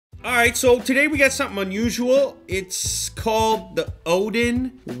Alright, so today we got something unusual. It's called the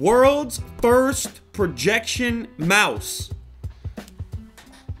Odin World's First Projection Mouse.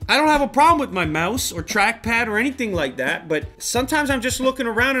 I don't have a problem with my mouse or trackpad or anything like that, but sometimes I'm just looking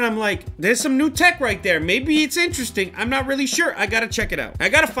around and I'm like, there's some new tech right there. Maybe it's interesting. I'm not really sure. I gotta check it out. I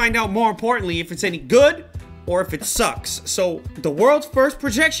gotta find out, more importantly, if it's any good or if it sucks. So, the world's first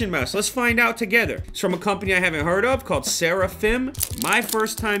projection mouse. Let's find out together. It's from a company I haven't heard of called Seraphim. My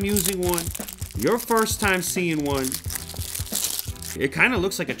first time using one. Your first time seeing one. It kind of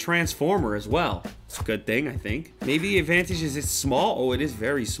looks like a transformer as well. It's a good thing, I think. Maybe the advantage is it's small. Oh, it is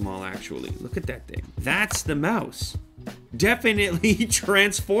very small, actually. Look at that thing. That's the mouse. Definitely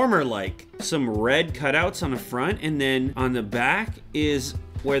transformer-like. Some red cutouts on the front, and then on the back is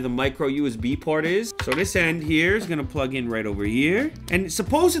where the micro USB port is. So this end here is gonna plug in right over here. And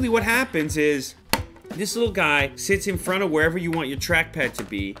supposedly what happens is this little guy sits in front of wherever you want your trackpad to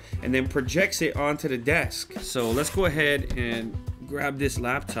be and then projects it onto the desk. So let's go ahead and grab this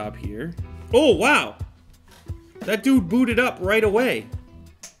laptop here. Oh, wow. That dude booted up right away.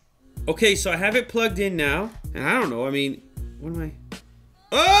 Okay, so I have it plugged in now. And I don't know, I mean, what am I?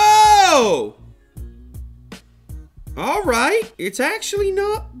 Oh! All right, it's actually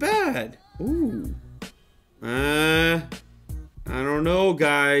not bad. Ooh. I don't know,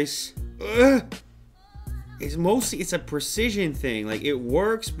 guys. It's a precision thing. Like, it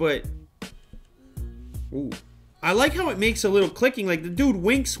works, but... Ooh. I like how it makes a little clicking. Like, the dude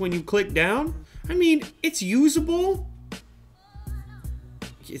winks when you click down. I mean, it's usable.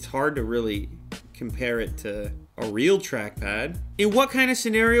 It's hard to really compare it to a real trackpad. In what kind of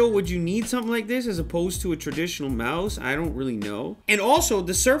scenario would you need something like this as opposed to a traditional mouse? I don't really know. And also,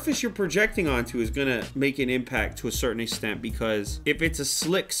 the surface you're projecting onto is gonna make an impact to a certain extent, because if it's a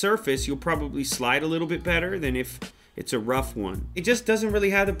slick surface, you'll probably slide a little bit better than if it's a rough one. It just doesn't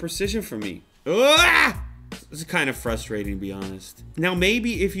really have the precision for me. Ah! It's kind of frustrating, to be honest. Now,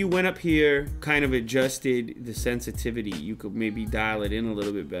 maybe if you went up here, kind of adjusted the sensitivity, you could maybe dial it in a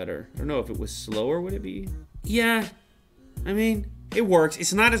little bit better. I don't know if it was slower, would it be? Yeah, I mean, it works.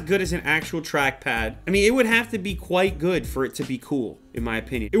 It's not as good as an actual trackpad. I mean, it would have to be quite good for it to be cool, in my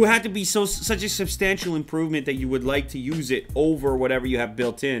opinion. It would have to be such a substantial improvement that you would like to use it over whatever you have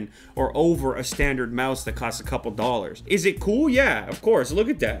built in, or over a standard mouse that costs a couple dollars. Is it cool? Yeah, of course. Look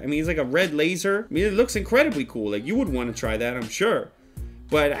at that. I mean, it's like a red laser. I mean, it looks incredibly cool. Like, you would want to try that, I'm sure.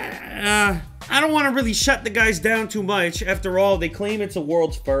 But I don't want to really shut the guys down too much. After all, they claim it's a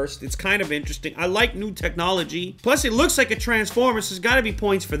world's first. It's kind of interesting. I like new technology. Plus, it looks like a transformer, so there's got to be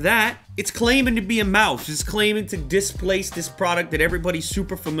points for that. It's claiming to be a mouse. It's claiming to displace this product that everybody's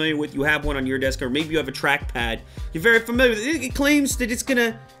super familiar with. You have one on your desk, or maybe you have a trackpad. You're very familiar with it. It claims that it's going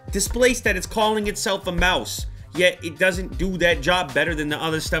to displace that. It's calling itself a mouse. Yet it doesn't do that job better than the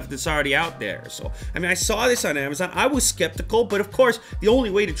other stuff that's already out there. So, I mean, I saw this on Amazon. I was skeptical, but of course, the only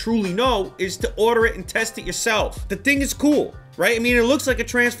way to truly know is to order it and test it yourself. The thing is cool, right? I mean, it looks like a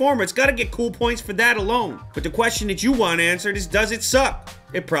transformer. It's got to get cool points for that alone. But the question that you want answered is, does it suck?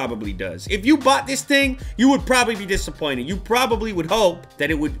 It probably does. If you bought this thing, you would probably be disappointed. You probably would hope that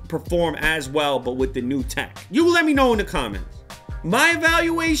it would perform as well, but with the new tech. You let me know in the comments. My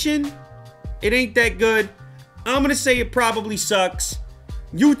evaluation, it ain't that good. I'm gonna say it probably sucks.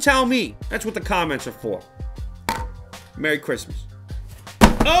 You tell me. That's what the comments are for. Merry Christmas.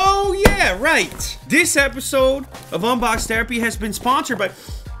 Oh yeah, right. This episode of Unbox Therapy has been sponsored by...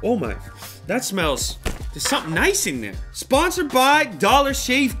 Oh my, that smells... There's something nice in there. Sponsored by Dollar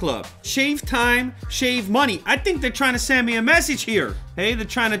Shave Club. Shave time, shave money. I think they're trying to send me a message here. Hey, they're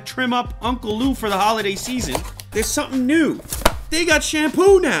trying to trim up Uncle Lou for the holiday season. There's something new. They got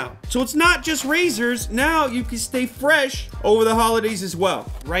shampoo now. So it's not just razors. Now you can stay fresh over the holidays as well.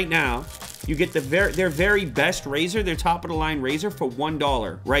 Right now, you get their very best razor, their top of the line razor, for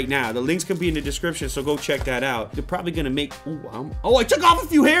 $1 right now. The links can be in the description, so go check that out. They're probably gonna make... Oh, I took off a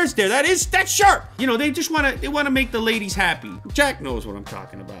few hairs there. That's sharp. You know, they just wanna make the ladies happy. Jack knows what I'm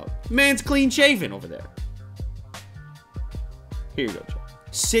talking about. Man's clean shaven over there. Here you go, Jack.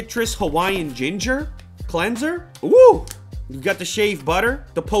 Citrus Hawaiian Ginger Cleanser. Ooh. You got the shave butter,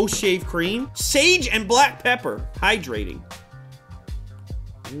 the post-shave cream, sage and black pepper, hydrating.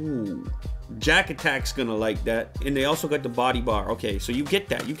 Ooh, Jack Attack's gonna like that. And they also got the body bar. Okay, so you get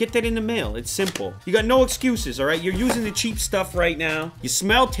that. You get that in the mail. It's simple. You got no excuses, all right? You're using the cheap stuff right now. You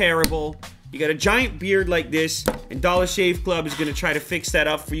smell terrible. You got a giant beard like this, and Dollar Shave Club is gonna try to fix that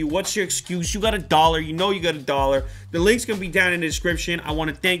up for you. What's your excuse? You got $1. You know you got $1. The link's gonna be down in the description. I want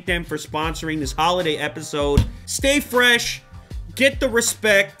to thank them for sponsoring this holiday episode. Stay fresh. Get the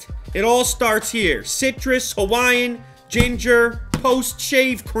respect. It all starts here. Citrus, Hawaiian, ginger,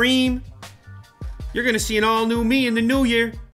 post-shave cream. You're gonna see an all-new me in the new year.